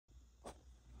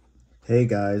Hey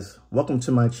guys, welcome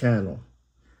to my channel.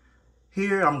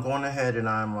 Here I'm going ahead and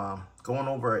I'm going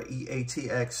over a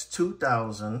EATX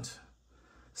 2000,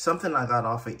 something I got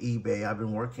off of eBay. I've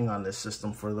been working on this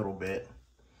system for a little bit.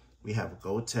 We have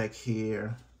GoTech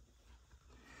here.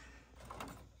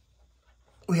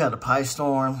 We have the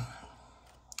Pistorm,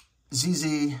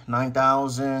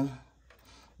 ZZ9000,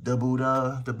 the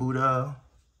Buddha,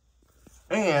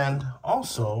 and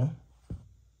also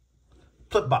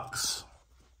Flipbox.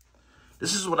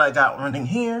 This is what I got running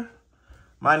here.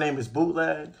 My name is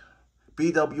Bootleg,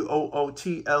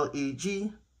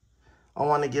 BWOOTLEG. I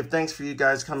want to give thanks for you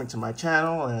guys coming to my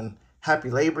channel and happy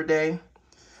Labor Day.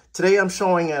 Today I'm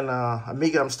showing an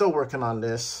Amiga. I'm still working on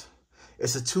this.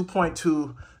 It's a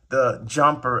 2.2, the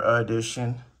Jumper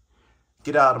edition.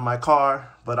 Get out of my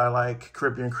car, but I like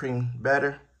Caribbean Cream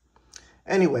better.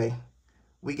 Anyway,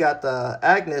 we got the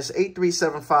Agnes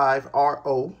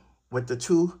 8375RO with the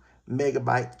 2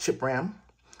 megabyte chip RAM,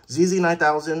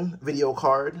 ZZ9000 video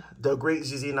card, the great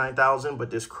ZZ9000,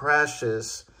 but this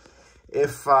crashes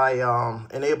if I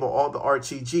enable all the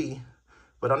RTG,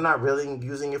 but I'm not really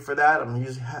using it for that. I'm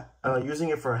using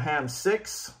it for HAM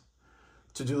 6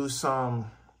 to do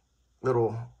some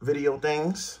little video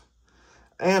things.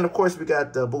 And of course we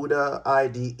got the Buddha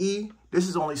IDE. This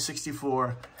is only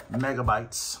 64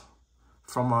 megabytes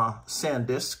from a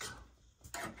SanDisk.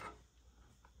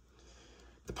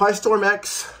 The Pistorm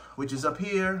X, which is up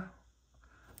here,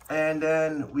 and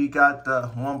then we got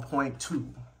the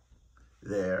 1.2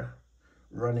 there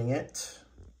running it.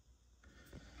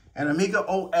 And Amiga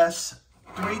OS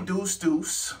 3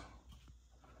 Deuce,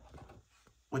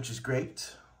 which is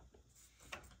great.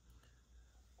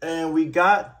 And we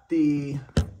got the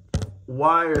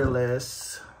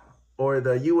wireless or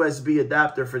the USB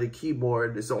adapter for the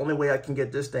keyboard. It's the only way I can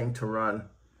get this thing to run.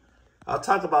 I'll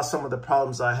talk about some of the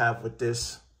problems I have with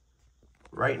this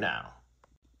right now.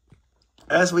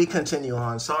 As we continue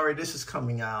on, sorry, this is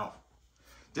coming out.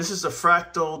 This is a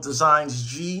Fractal Designs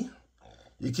G.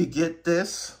 You could get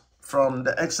this from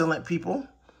the excellent people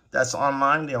that's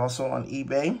online. They're also on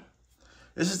eBay.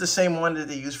 This is the same one that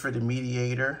they use for the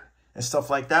Mediator and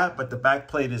stuff like that, but the back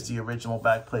plate is the original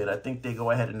back plate. I think they go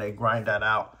ahead and they grind that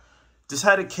out. This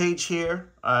had a cage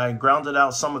here. I grounded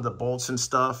out some of the bolts and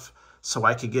stuff so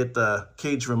I could get the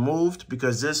cage removed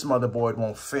because this motherboard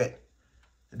won't fit.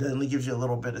 It only gives you a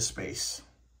little bit of space.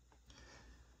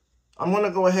 I'm going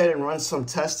to go ahead and run some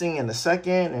testing in a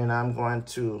second, and I'm going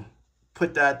to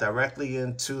put that directly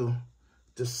into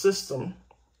the system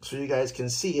so you guys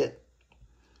can see it.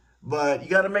 But you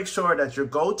got to make sure that your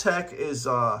GoTech is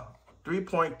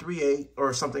 3.38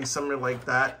 or something similar like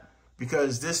that,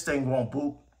 because this thing won't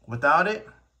boot without it.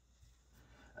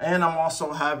 And I'm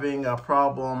also having a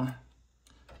problem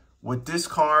with this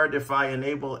card. If I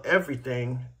enable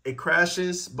everything, it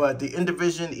crashes, but the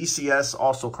Indivision ECS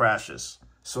also crashes.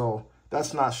 So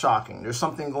that's not shocking. There's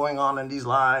something going on in these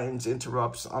lines,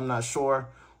 interrupts, I'm not sure.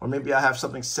 Or maybe I have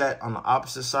something set on the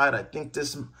opposite side. I think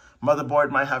this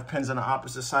motherboard might have pins on the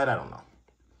opposite side. I don't know.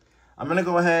 I'm gonna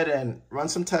go ahead and run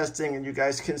some testing and you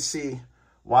guys can see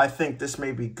why I think this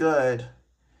may be good.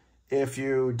 If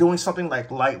you're doing something like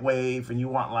Lightwave and you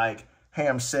want like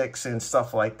HAM 6 and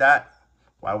stuff like that,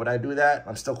 why would I do that?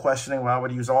 I'm still questioning why I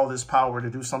would use all this power to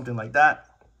do something like that.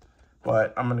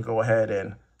 But I'm going to go ahead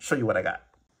and show you what I got.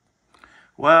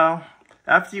 Well,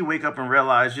 after you wake up and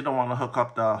realize you don't want to hook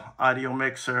up the audio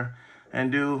mixer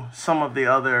and do some of the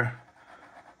other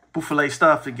buffet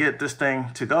stuff to get this thing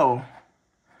to go,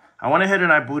 I went ahead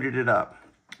and I booted it up.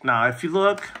 Now, if you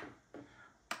look,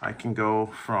 I can go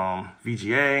from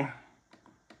VGA,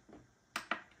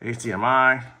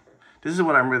 HDMI. This is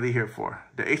what I'm really here for.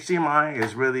 The HDMI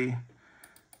is really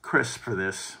crisp for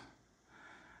this.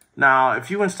 Now,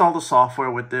 if you install the software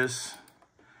with this,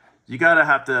 you gotta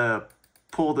have to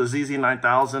pull the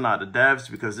ZZ9000 out of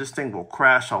devs because this thing will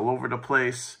crash all over the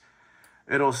place.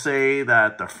 It'll say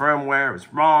that the firmware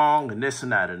is wrong and this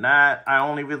and that and that. I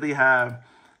only really have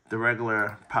the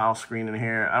regular PAL screen in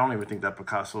here. I don't even think that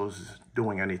Picasso is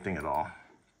doing anything at all.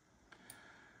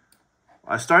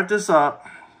 I start this up.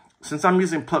 Since I'm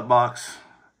using Flipbox,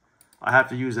 I have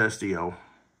to use SDO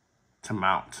to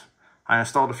mount. I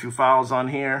installed a few files on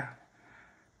here.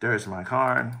 There's my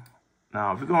card.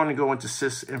 Now, if we're going to go into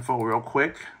sysinfo real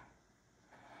quick,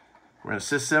 we're in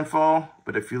sysinfo,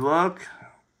 but if you look,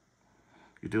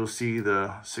 you do see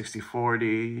the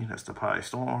 6040, that's the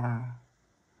Pistorm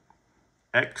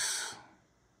X.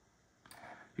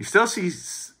 You still see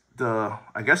the,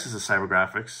 I guess it's the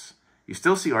CyberGraphics. You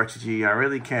still see RTG. I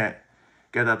really can't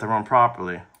get that to run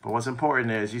properly. But what's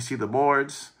important is you see the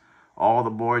boards. All the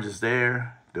boards is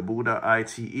there. The Buddha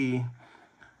ITE.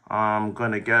 I'm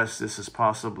gonna guess this is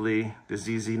possibly the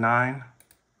ZZ9.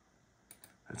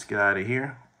 Let's get out of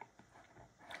here.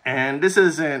 And this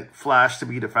isn't flashed to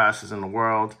be the fastest in the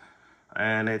world,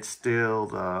 and it's still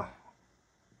the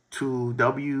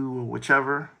 2W,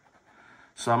 whichever.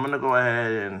 So I'm gonna go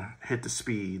ahead and hit the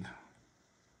speed.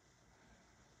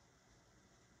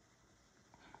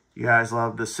 You guys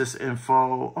love the sys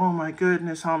info. Oh my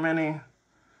goodness, how many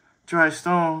dry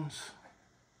stones.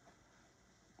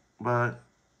 But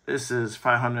this is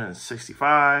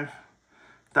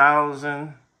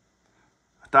 565,000.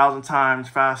 1,000 times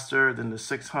faster than the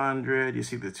 600. You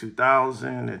see the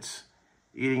 2,000, it's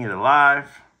eating it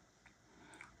alive.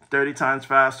 30 times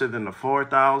faster than the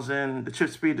 4,000. The chip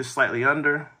speed is slightly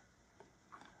under.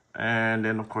 And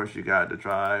then, of course, you got the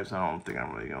drives. I don't think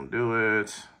I'm really going to do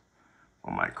it.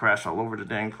 I might crash all over the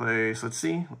dang place. Let's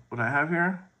see what I have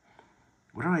here.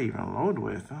 What do I even load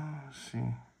with? Oh, let's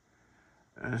see.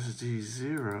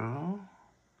 SD0.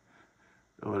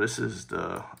 Oh, this is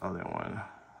the other one.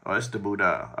 Oh, it's the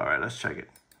Buddha. All right, let's check it.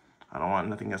 I don't want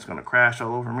nothing that's going to crash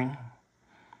all over me.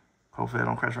 Hopefully I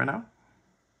don't crash right now.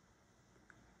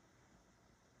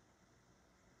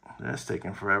 That's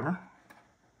taking forever.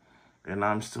 And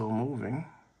I'm still moving,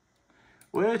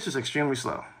 which is extremely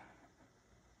slow.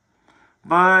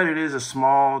 But it is a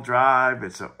small drive.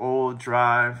 It's an old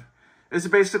drive. It's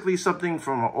basically something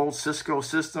from an old Cisco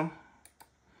system.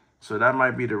 So that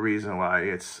might be the reason why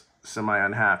it's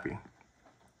semi-unhappy.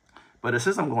 But it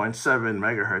says I'm going 7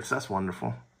 megahertz. That's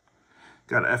wonderful.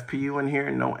 Got an FPU in here,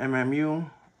 no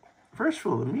MMU.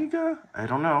 Virtual Amiga? I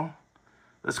don't know.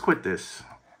 Let's quit this.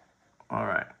 All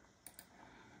right.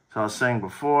 So I was saying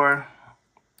before,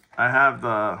 I have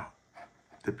the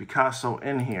Picasso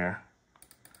in here.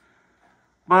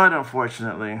 But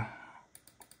unfortunately,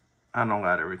 I don't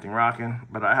got everything rocking.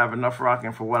 But I have enough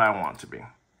rocking for what I want to be.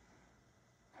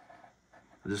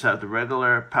 I just have the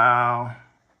regular PAL.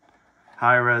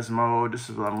 High-res mode,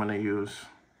 this is what I'm going to use.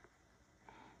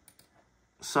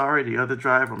 Sorry, the other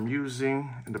drive I'm using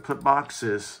in the clip box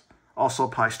is also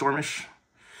Pistormish,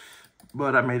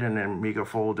 but I made it in an Amiga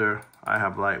folder. I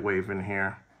have Lightwave in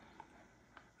here.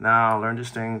 Now, I learned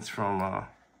these things from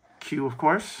Q, of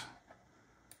course.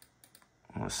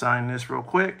 I'm going to sign this real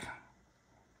quick.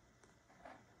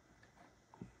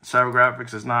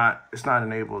 CyberGraphics is not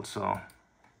enabled, so...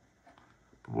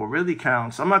 What really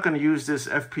counts, I'm not going to use this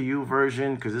FPU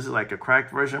version because this is like a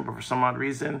cracked version, but for some odd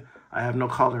reason, I have no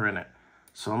color in it.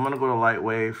 So I'm going to go to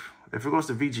Lightwave. If it goes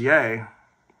to VGA,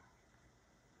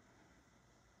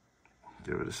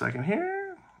 give it a second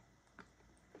here.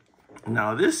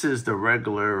 Now this is the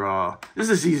regular, this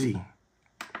is easy.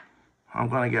 I'm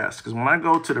going to guess, because when I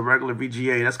go to the regular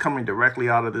VGA, that's coming directly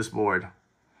out of this board.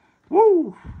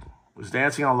 Woo! It's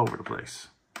dancing all over the place.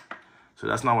 So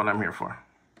that's not what I'm here for.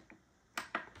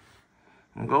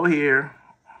 I'm gonna go here.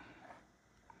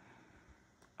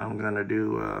 I'm gonna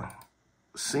do a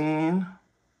scene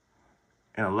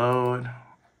and a load.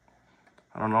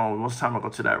 I don't know, most of the time I'll go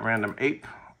to that random ape.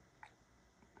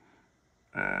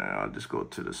 And I'll just go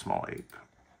to the small ape.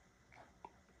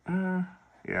 Yeah,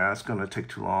 it's gonna take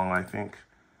too long, I think.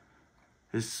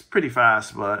 It's pretty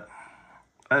fast, but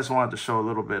I just wanted to show a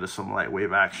little bit of some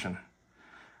Lightwave action.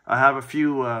 I have a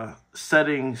few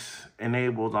settings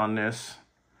enabled on this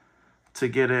to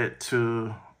get it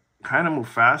to kind of move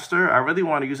faster. I really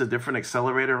want to use a different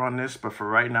accelerator on this, but for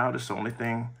right now, this is the only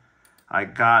thing I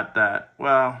got that,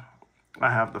 well,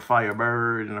 I have the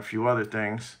Firebird and a few other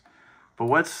things. But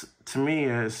what's, to me,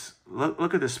 is,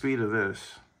 look at the speed of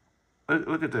this.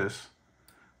 Look at this.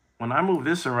 When I move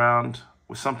this around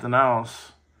with something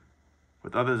else,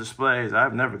 with other displays,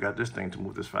 I've never got this thing to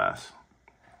move this fast.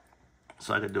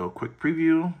 So I could do a quick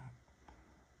preview.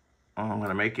 I'm going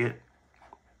to make it.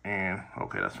 And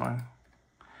okay, that's fine.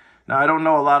 Now, I don't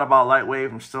know a lot about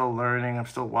Lightwave. I'm still learning. I'm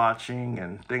still watching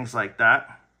and things like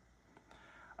that.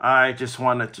 I just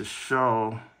wanted to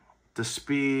show the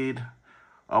speed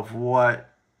of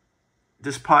what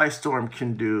this Pistorm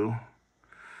can do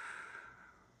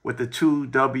with the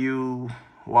 2W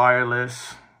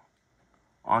wireless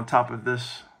on top of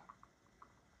this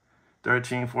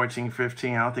 13, 14,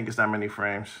 15. I don't think it's that many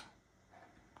frames.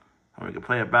 And we can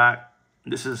play it back.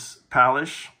 This is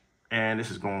PAL-ish, and this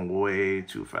is going way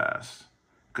too fast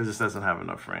because this doesn't have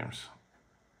enough frames.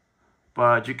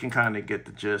 But you can kind of get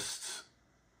the gist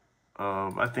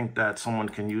of, I think that someone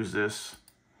can use this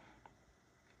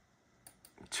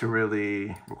to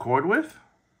really record with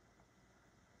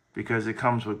because it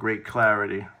comes with great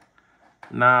clarity.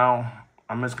 Now,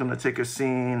 I'm just going to take a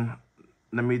scene.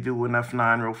 Let me do an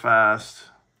F9 real fast.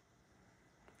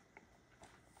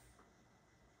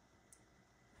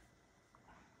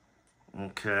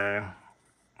 Okay,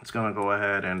 it's gonna go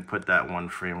ahead and put that one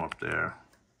frame up there.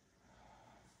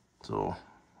 So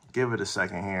give it a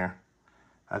second here.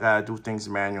 I gotta do things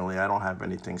manually. I don't have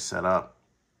anything set up.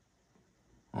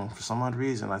 And for some odd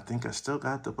reason, I think I still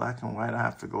got the black and white. I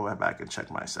have to go back and check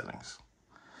my settings.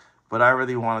 But I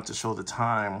really wanted to show the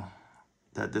time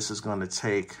that this is gonna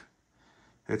take.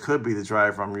 It could be the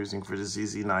driver I'm using for the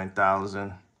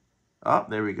ZZ9000. Oh,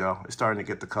 there we go. It's starting to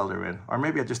get the color in. Or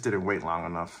maybe I just didn't wait long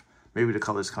enough. Maybe the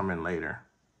colors come in later.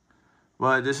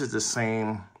 But this is the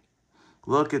same.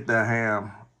 Look at the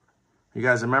ham. You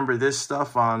guys remember this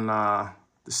stuff on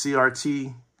the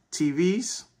CRT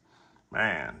TVs?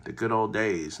 Man, the good old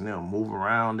days. You know, move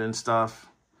around and stuff.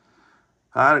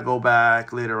 I had to go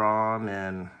back later on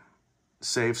and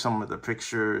save some of the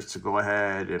pictures to go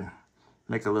ahead and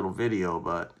make a little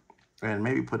video, and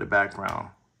maybe put a background.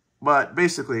 But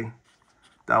basically,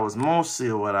 that was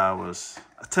mostly what I was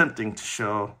attempting to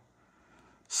show.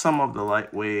 Some of the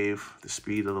light wave, the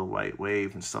speed of the light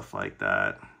wave and stuff like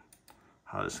that.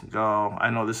 How this can go. I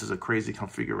know this is a crazy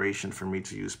configuration for me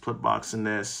to use Splitbox in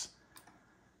this.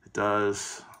 It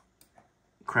does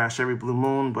crash every blue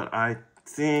moon, but I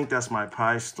think that's my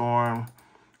Pistorm.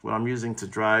 What I'm using to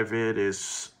drive it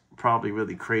is probably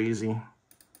really crazy.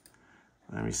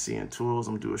 Let me see in tools.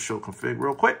 I'm gonna do a show config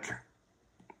real quick.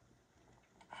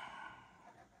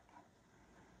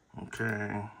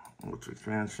 Okay, what's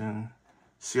expansion?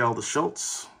 See all the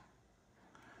Schultz.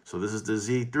 So this is the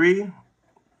Z3,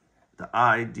 the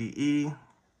IDE,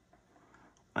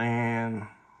 and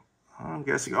I'm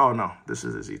guessing, oh no, this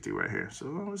is the Z3 right here. So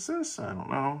what's this? I don't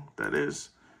know what that is.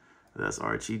 That's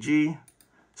RTG.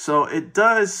 So it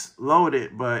does load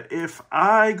it, but if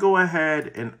I go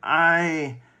ahead and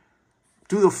I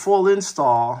do the full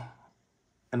install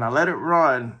and I let it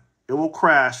run, it will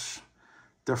crash.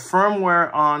 The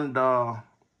firmware on the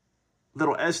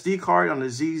little SD card on the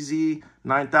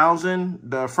ZZ9000,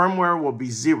 the firmware will be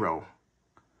 0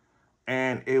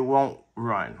 and it won't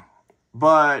run.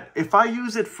 But if I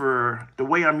use it for the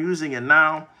way I'm using it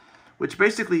now, which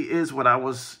basically is what I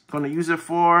was going to use it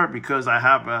for, because I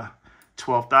have a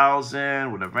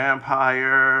 12,000 with a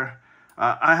Vampire.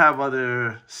 I have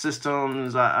other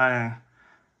systems. I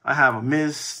have a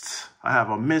Mist. I have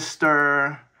a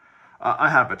Mister. I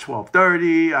have a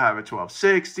 1230. I have a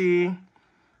 1260.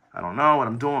 I don't know what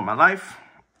I'm doing with my life.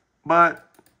 But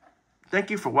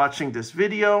thank you for watching this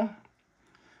video.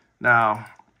 Now,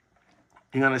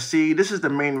 you're going to see, this is the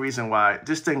main reason why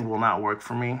this thing will not work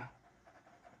for me.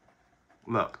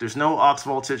 Look, there's no aux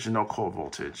voltage and no cold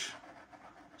voltage.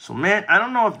 So, man, I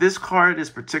don't know if this card is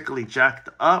particularly jacked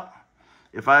up.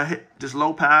 If I hit this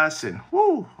low pass and,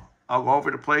 whoo, I'll go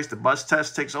over the place. The bus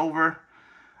test takes over,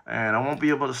 and I won't be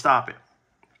able to stop it.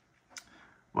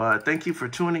 But thank you for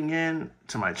tuning in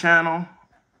to my channel,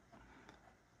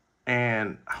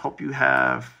 and I hope you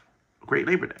have a great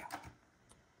Labor Day.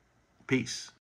 Peace.